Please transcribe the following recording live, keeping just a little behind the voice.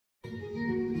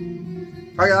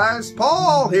Hi guys,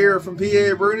 Paul here from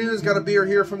PA Brew News. Got a beer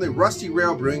here from the Rusty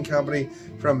Rail Brewing Company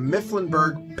from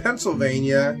Mifflinburg,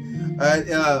 Pennsylvania.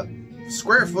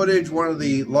 Square footage, one of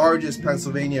the largest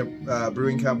Pennsylvania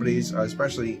brewing companies,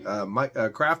 especially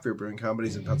craft beer brewing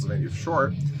companies in Pennsylvania for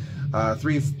short.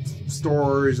 3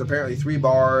 stores, apparently 3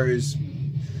 bars,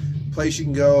 place you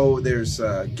can go. There's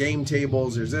game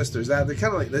tables, there's this, there's that. They're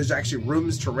kind of like, there's actually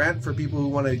rooms to rent for people who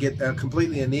want to get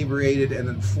completely inebriated and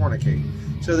then fornicate.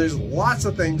 So there's lots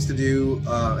of things to do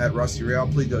at Rusty Rail.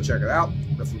 Please go check it out.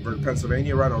 Mifflinburg,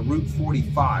 Pennsylvania, right on Route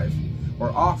 45, or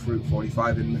off Route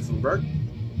 45 in Mifflinburg.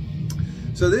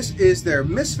 So this is their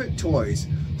Misfit Toys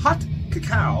Hot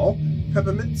Cacao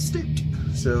Peppermint Stout.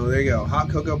 So there you go,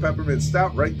 hot cocoa peppermint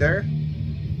stout right there.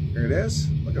 Here it is.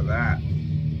 Look at that.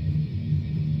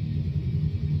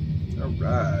 All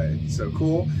right, so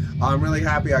cool. I'm really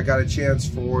happy I got a chance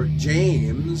for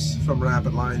James from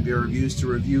Rapid Lion Beer Reviews to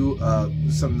review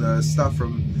some of the stuff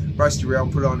from Rusty Rail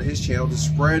and put it on his channel to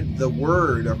spread the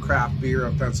word of craft beer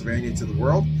of Pennsylvania to the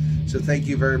world. So thank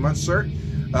you very much, sir.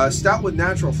 Stout with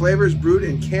natural flavors, brewed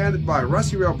and canned by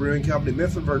Rusty Rail Brewing Company,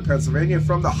 Mifflinburg, Pennsylvania,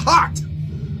 from the heart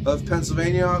of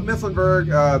Pennsylvania. Mifflinburg,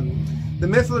 the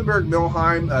Mifflinburg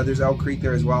Millheim, there's Elk Creek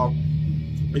there as well.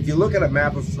 If you look at a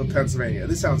map of Pennsylvania,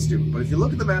 this sounds stupid, but if you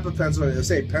look at the map of Pennsylvania, it'll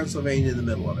say Pennsylvania in the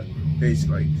middle of it,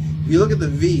 basically. If you look at the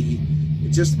V,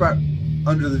 it's just about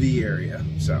under the V area,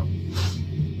 so.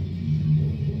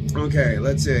 Okay,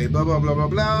 let's see, blah, blah, blah, blah,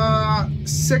 blah.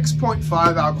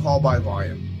 6.5 alcohol by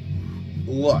volume.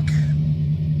 Look.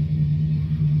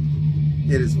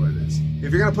 It is what it is.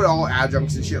 If you're going to put all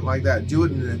adjuncts and shit like that, do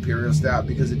it in an Imperial Stout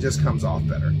because it just comes off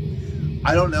better.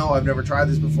 I don't know. I've never tried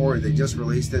this before. They just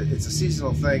released it. It's a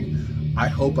seasonal thing. I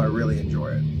hope I really enjoy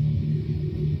it.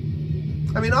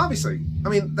 I mean, obviously. I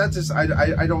mean, that's just. I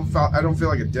don't feel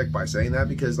like a dick by saying that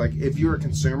because, like, if you're a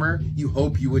consumer, you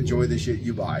hope you enjoy the shit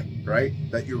you buy, right?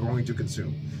 That you're going to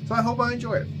consume. So I hope I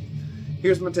enjoy it.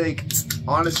 Here's my take.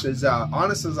 Honest as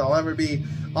I'll ever be.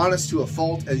 Honest to a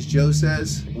fault, as Joe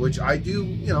says, which I do.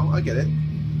 You know, I get it.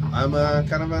 I'm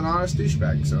kind of an honest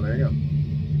douchebag. So there you go.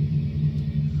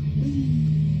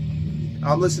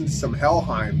 I'm listening to some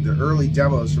Helheim, the early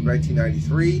demos from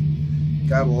 1993.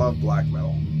 Gotta love black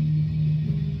metal.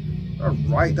 All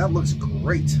right, that looks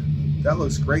great. That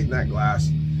looks great in that glass.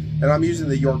 And I'm using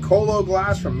the Yorkolo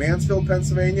glass from Mansfield,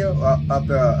 Pennsylvania,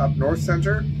 up north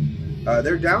center.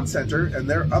 They're down center and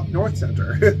they're up north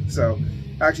center. So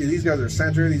actually, these guys are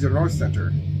center. These are north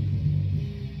center.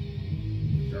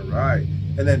 All right,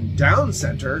 and then down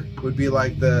center would be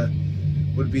like the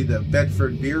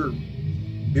Bedford Beer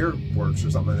Works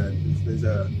or something.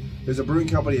 There's a brewing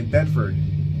company in Bedford,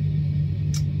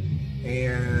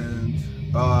 and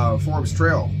Forbes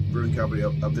Trail Brewing Company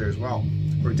up there as well,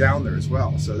 or down there as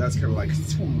well. So that's kind of like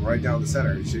right down the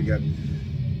center. So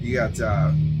you got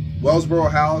Wellsboro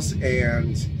House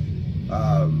and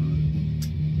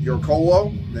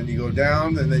Yorkolo. Then you go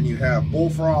down, and then you have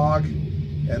Bullfrog,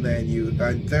 and then you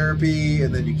Therapy,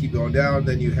 and then you keep going down.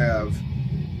 Then you have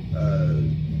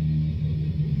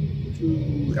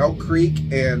Elk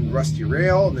Creek and Rusty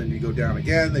Rail, and then you go down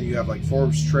again. Then you have like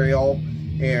Forbes Trail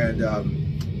and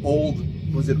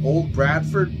Old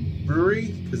Bradford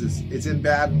Brewery, because it's in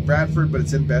Bradford, but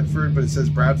it's in Bedford, but it says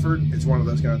Bradford. It's one of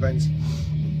those kind of things.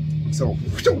 So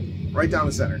right down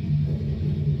the center.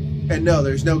 And no,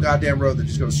 there's no goddamn road that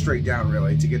just goes straight down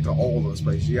really to get to all of those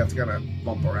places. You have to kind of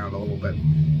bump around a little bit.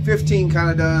 15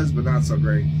 kind of does, but not so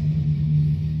great.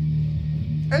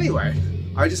 Anyway,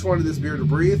 I just wanted this beer to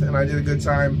breathe, and I did a good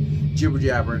time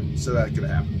jibber-jabbering so that could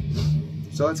happen.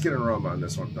 So let's get an aroma on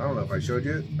this one. I don't know if I showed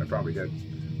you it. I probably did.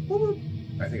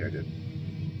 I think I did.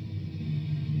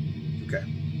 Okay.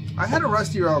 I had a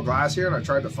Rusty Rail glass here, and I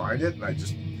tried to find it, and I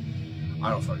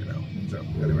don't fucking know. So,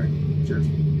 anyway, cheers.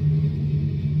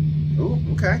 Ooh,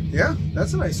 okay. Yeah,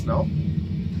 that's a nice smell.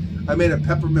 I made a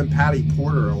peppermint patty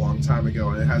porter a long time ago,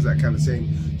 and it has that kind of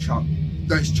same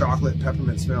nice chocolate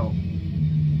peppermint smell.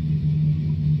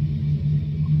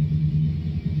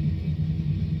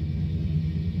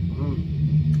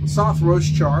 Soft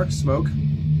roast char smoke.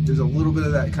 There's a little bit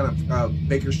of that kind of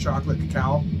baker's chocolate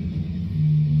cacao.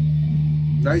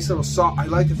 Nice little soft. I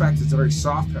like the fact it's a very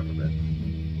soft peppermint.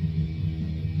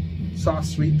 Soft,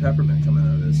 sweet peppermint coming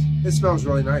out of this. It smells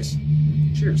really nice.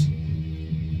 Cheers.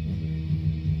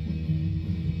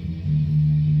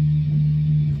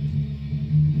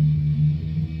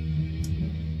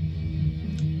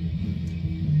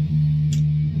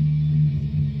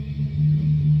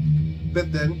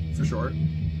 Bit thin, for sure.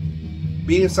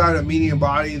 Medium side of medium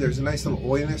body. There's a nice little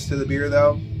oiliness to the beer,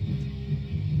 though.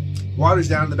 Waters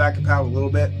down in the back of the palate a little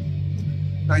bit.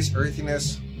 Nice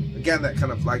earthiness. Again, that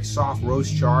kind of like soft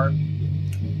roast char.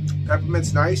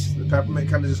 Peppermint's nice. The peppermint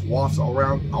kind of just wafts all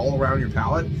around your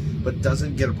palate, but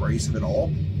doesn't get abrasive at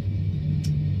all.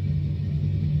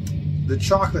 The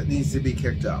chocolate needs to be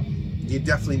kicked up. You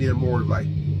definitely need a more like,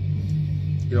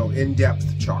 you know,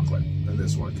 in-depth chocolate than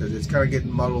this one, because it's kind of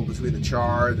getting muddled between the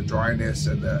char, the dryness,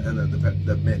 and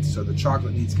the mint. So the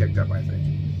chocolate needs kicked up, I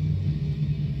think.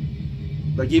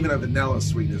 Like even a vanilla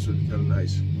sweetness would be kind of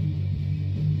nice.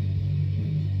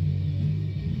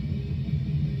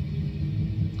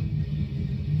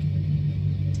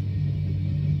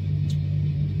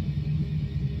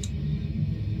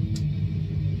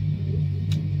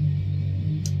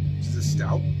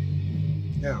 Stout.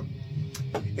 Yeah.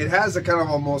 It has a kind of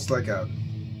almost like a,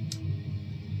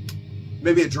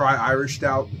 maybe a dry Irish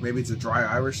stout. Maybe it's a dry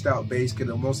Irish stout base. It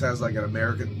almost has like an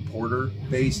American porter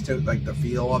base to like the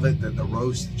feel of it, the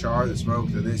roast, the char, the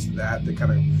smoke, the this, the that, the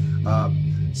kind of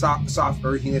soft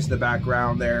earthiness in the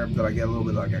background there that I get a little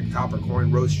bit like a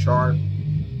coppercorn roast char.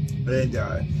 And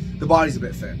the body's a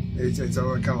bit thin. It's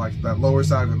kind of like that lower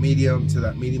side of a medium to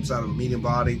that medium side of a medium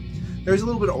body. There's a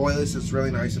little bit of oiliness that's really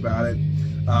nice about it.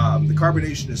 The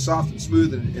carbonation is soft and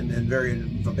smooth and very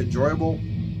enjoyable.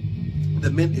 The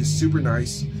mint is super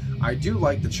nice. I do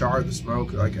like the char, the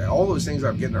smoke, like all those things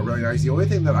I'm getting are really nice. The only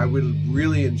thing that I would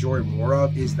really enjoy more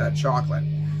of is that chocolate,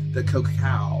 the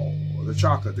cacao, the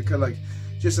chocolate, the kind of like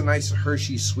just a nice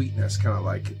Hershey sweetness kind of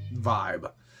like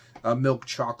vibe, milk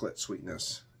chocolate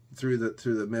sweetness through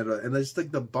the middle, and it's like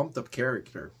the bumped up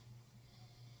character.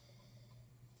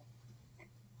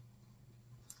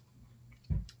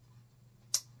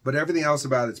 But everything else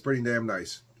about it's pretty damn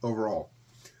nice overall.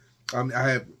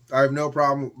 I have no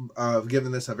problem of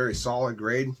giving this a very solid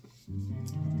grade.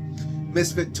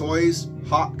 Misfit Toys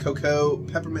Hot Cocoa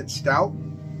Peppermint Stout.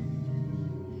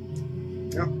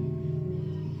 Yeah,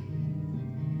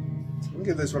 I'll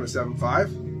give this one a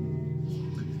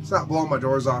 7.5. It's not blowing my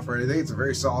doors off or anything. It's a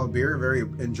very solid beer, very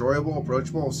enjoyable,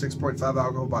 approachable. 6.5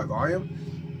 alcohol by volume.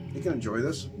 You can enjoy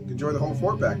this. You can enjoy the whole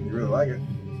 4-pack if you really like it.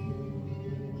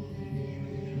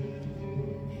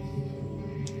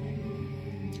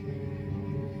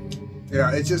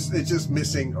 Yeah, it's just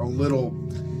missing a little.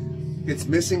 It's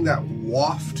missing that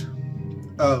waft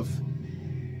of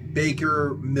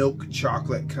Baker milk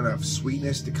chocolate kind of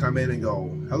sweetness to come in and go,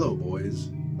 "Hello, boys!"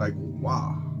 Like,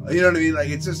 wow, you know what I mean? Like,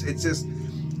 it's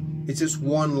just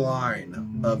one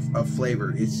line of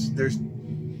flavor. We're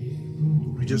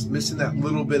just missing that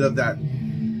little bit of that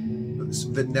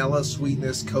vanilla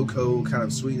sweetness, cocoa kind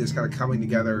of sweetness, kind of coming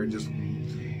together and just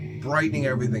brightening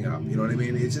everything up. You know what I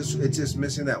mean? It's just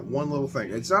missing that one little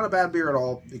thing. It's not a bad beer at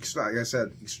all. Like I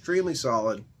said, extremely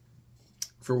solid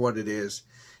for what it is.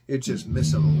 It's just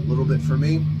missing a little bit for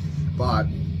me, but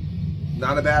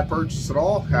not a bad purchase at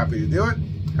all. Happy to do it.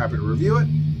 Happy to review it.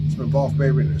 It's been Paul from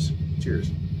PABREWNEWS.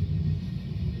 Cheers.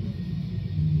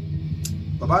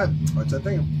 Bye-bye. What's that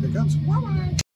thing? Here it comes. Bye-bye.